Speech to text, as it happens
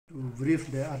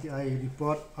brief the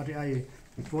RTI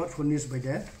report furnished by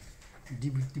the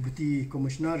Deputy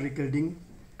Commissioner regarding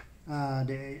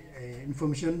the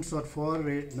information sought for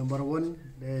number 1,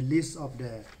 the list of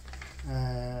the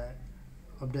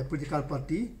political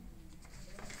party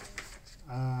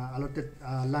allotted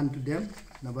land to them.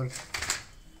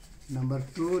 Number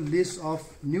 2, list of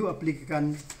new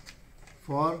applicants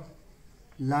for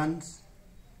lands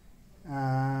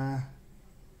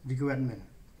requirement.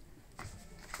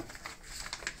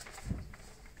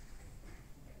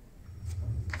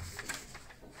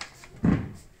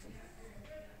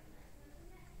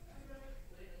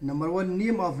 Number 1,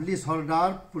 name of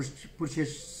leaseholder,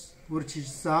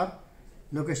 purchaser,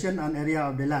 location and area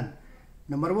of the land.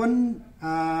 Number 1,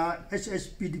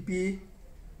 HHPDP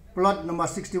plot number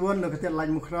 61 located Lai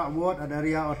Mukra Ward at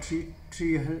area of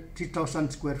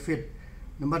 3,000 square feet.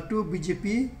 Number 2,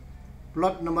 BJP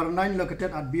plot number 9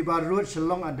 located at Bibar Road,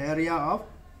 Shillong at the area of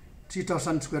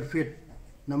 3,000 square feet.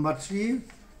 Number 3,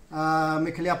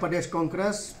 Meghalaya Pradesh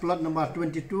Congress plot number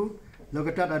 22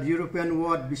 located at European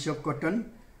Ward, Bishop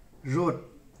Cotton Road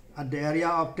at the area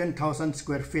of 10,000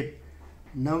 square feet.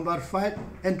 Number 5,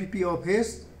 NPP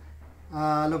office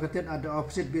located at the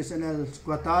opposite BSNL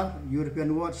quarter,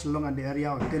 European Ward, Shillong at the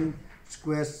area of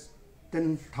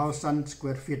 10,000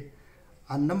 square feet.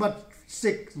 And number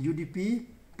 6, UDP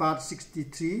part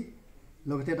 63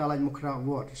 located at Lai Mukra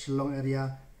Ward, Shillong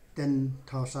area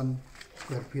 10,000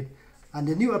 square feet. And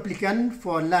the new applicant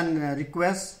for land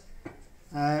request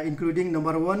including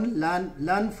number 1,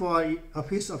 land for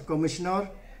Office of Commissioner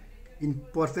in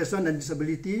Profession and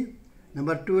Disability.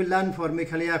 Number 2, land for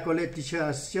Meghalaya College Teacher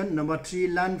Assistant. Number 3,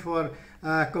 land for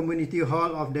Community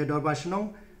Hall of the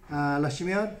Dorbashnong,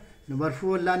 Lashmir. Number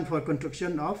 4, land for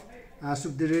construction of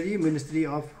subsidiary Ministry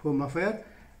of Home Affairs.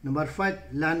 Number 5,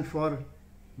 land for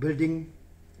building,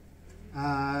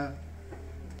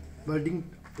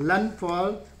 land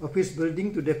for office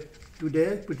building to the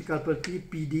political party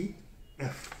PDF.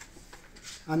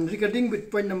 And regarding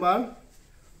with point number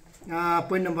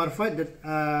 5,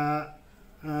 that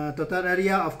total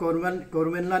area of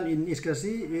government land in East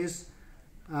Khasi is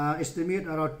estimated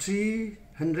around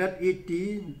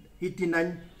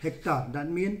 389 hectare. That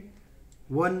means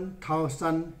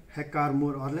 1,000 hectare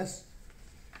more or less.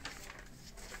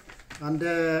 And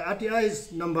the RTI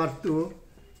is number 2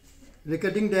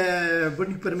 regarding the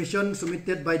building permission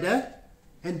submitted by the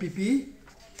NPP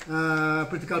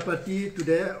political party to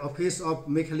the Office of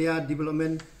Meghalaya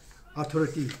Development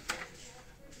Authority.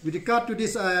 With regard to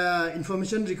this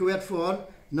information required for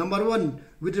number 1,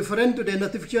 with reference to the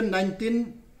notification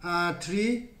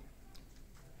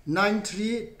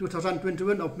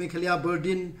 19/3/2021 of Meghalaya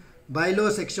Building Bylaw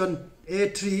section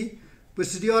A3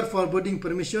 procedure for building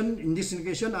permission. In this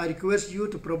occasion, I request you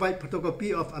to provide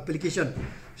photocopy of application,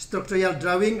 structural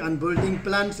drawing and building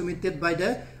plan submitted by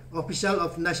the official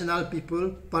of National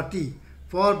People Party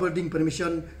for building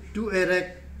permission to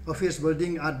erect office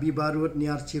building at Bibar Road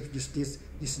near Chief Justice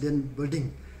Resident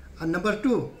Building. And number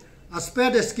 2, as per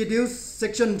the schedules,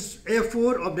 section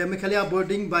A4 of the Meghalaya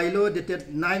Building Bylaw dated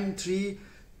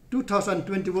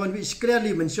 9/3/2021, which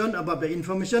clearly mentioned about the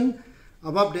information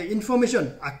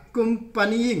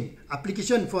accompanying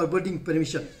application for building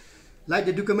permission, like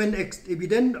the document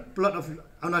evidence, plot of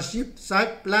ownership,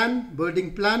 site plan,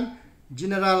 building plan,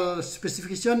 general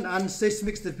specification and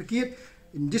seismic certificate.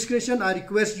 In discretion, I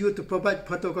request you to provide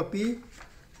photocopy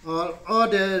or all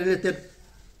the related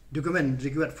document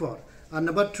required for. And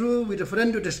number 2, with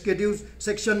reference to the schedules,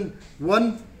 section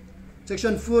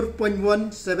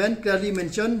 4.17 clearly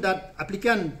mentioned that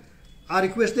applicants are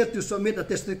requested to submit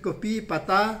attested copy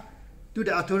PATA to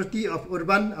the Authority of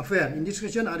Urban Affairs. In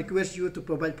discretion, I request you to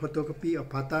provide photocopy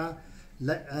of PATA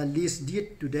lease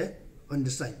deed to the on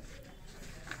the site.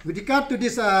 With regard to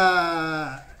this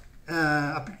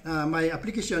my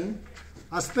application,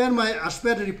 as per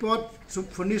the report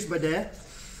furnished by the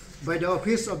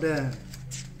Office of the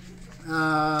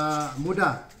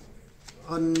Muda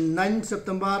on 9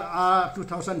 September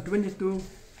 2022,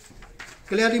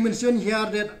 clearly mentioned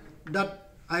here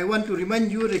that I want to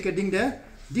remind you regarding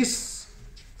this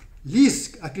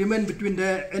lease agreement between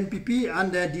the NPP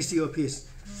and the DC office.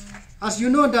 As you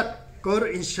know that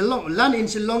land in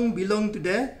Shillong belong to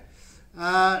the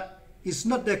is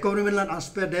not the government land as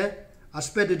per the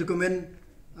document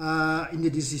in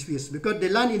the DC office, because the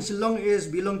land in Shillong is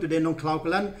belong to the non-Cloud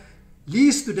land,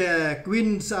 leased to the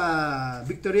Queen's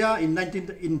Victoria in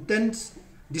 10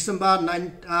 December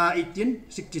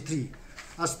 1863.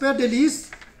 As per the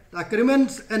lease, the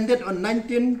agreement ended on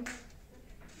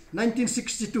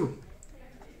 1962.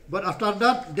 But after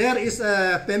that, there is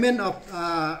a payment of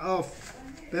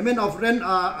Payment of rent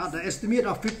are at the estimate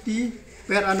of 50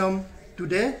 per annum to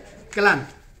the clan.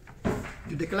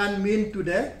 To the clan mean to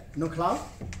the Nongklau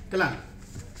clan.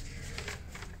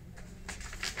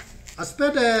 As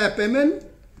per the payment,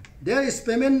 there is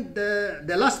payment,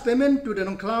 the last payment to the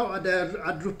Nongklau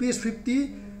at rupees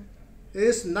 50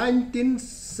 is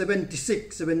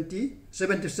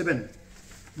 1977.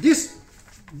 This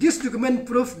document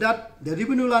proves that the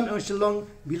revenue land of Shillong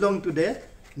belong to the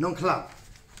Nongklau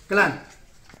clan.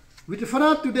 With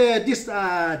regard to this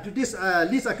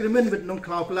lease agreement with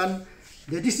Nongklau clan,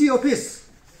 the DC office,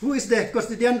 who is the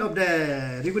custodian of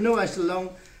the revenue of Shillong,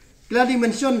 clearly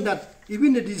mentioned that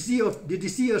even the DC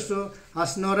also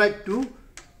has no right to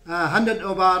hand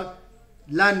over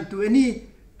land to any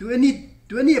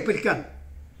applicant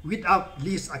without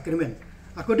lease agreement.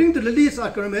 According to the lease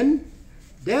agreement,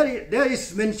 there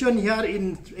is mentioned here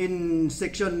in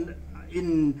section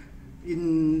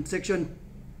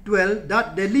 12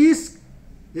 that the lease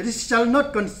shall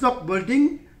not construct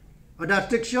building or the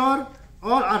structure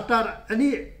or alter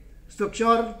any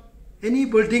structure, any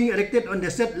building erected on the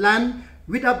said land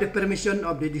without the permission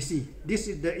of the DC. This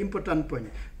is the important point.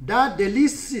 That the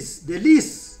lease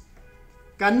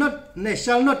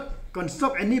shall not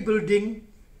construct any building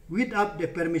without the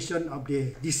permission of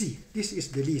the DC. This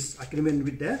is the lease agreement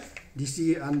with the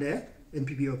DC and the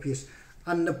NPP office.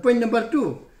 And point number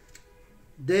 2,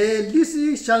 the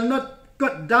DC shall not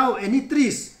cut down any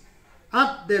trees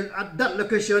at that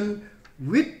location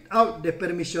without the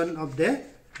permission of the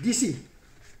DC.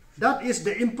 That is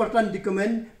the important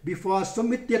document before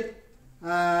submitted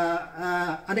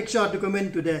annexure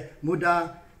document to the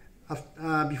MUDA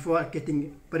before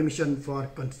getting permission for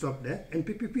construct the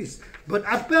NPP piece. But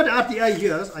as per the RTI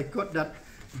here, I got that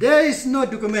there is no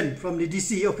document from the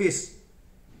DC office.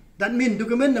 That means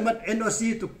document number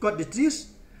NOC to cut the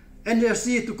trees,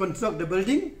 NOC to construct the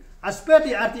building. As per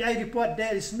the RTI report,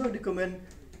 there is no document.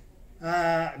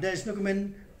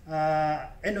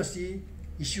 NOC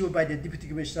issued by the Deputy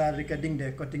Commissioner regarding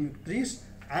the cutting trees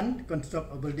and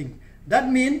construct a building. That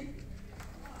means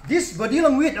this body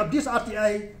language of this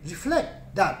RTI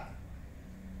reflect that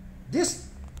this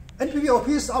NPP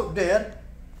office out there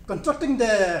constructing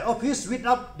the office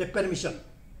without the permission,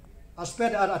 as per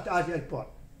the RTI report.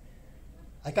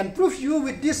 I can prove you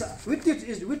with this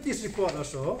report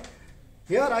also.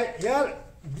 Here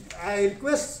I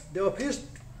request the office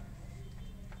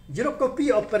zero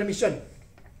copy of permission,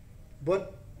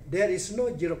 but there is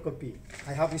no zero copy.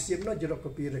 I have received no zero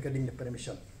copy regarding the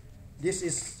permission. This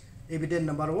is evidence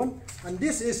number 1, and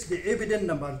this is the evidence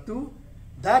number 2,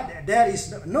 that there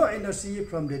is no NOC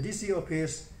from the DC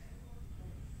office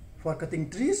for cutting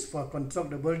trees, for construct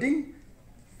the building,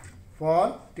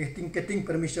 for getting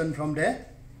permission from the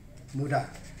MUDA.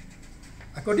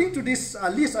 According to this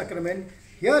lease agreement,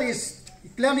 here is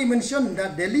clearly mentioned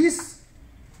that the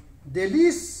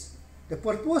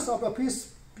purpose of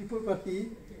office people party,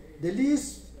 the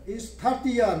lease is 30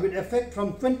 years with effect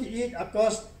from 28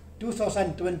 August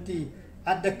 2020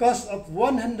 at the cost of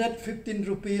 115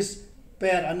 rupees per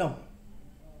annum.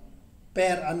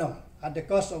 At the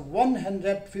cost of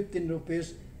 115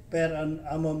 rupees per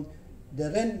annum,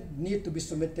 the rent need to be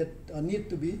submitted or need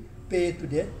to be paid to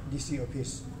the DC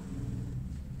office.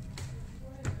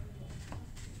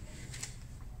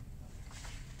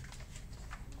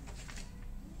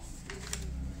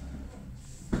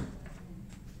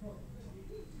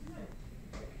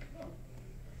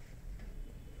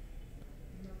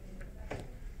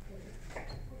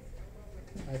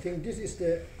 I think this is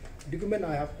the document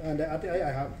I have, and the RTI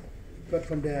I have got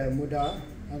from the MUDA,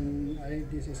 and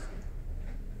this is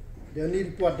the only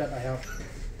report that I have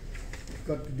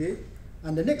got today.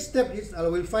 And the next step is I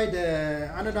will find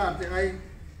another RTI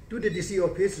to the DC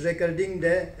office regarding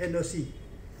the NOC,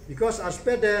 because as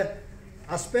per the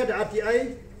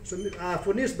RTI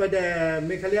furnished by the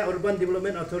Meghalaya Urban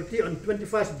Development Authority on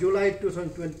 21st July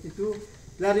 2022,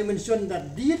 clearly mentioned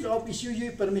that deed of issue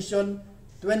permission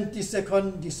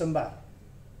 22nd December.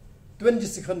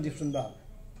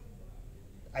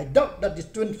 I doubt that is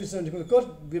 22nd December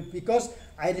because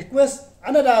I request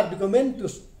another document to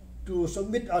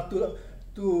submit or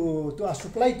to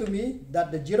supply to me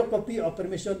that the zero copy of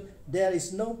permission, there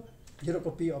is no zero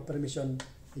copy of permission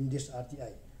in this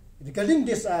RTI. Regarding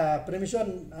this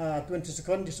permission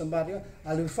 22nd December,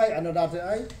 I will file another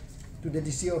RTI to the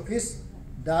DC office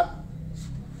that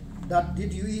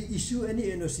did you issue any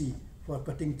NOC for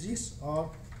cutting trees or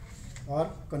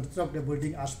construct the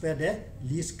building as per the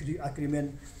lease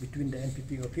agreement between the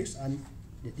NPP office and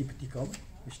the Deputy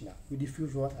Commissioner. With this few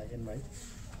words, I end my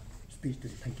speech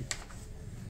today. Thank you.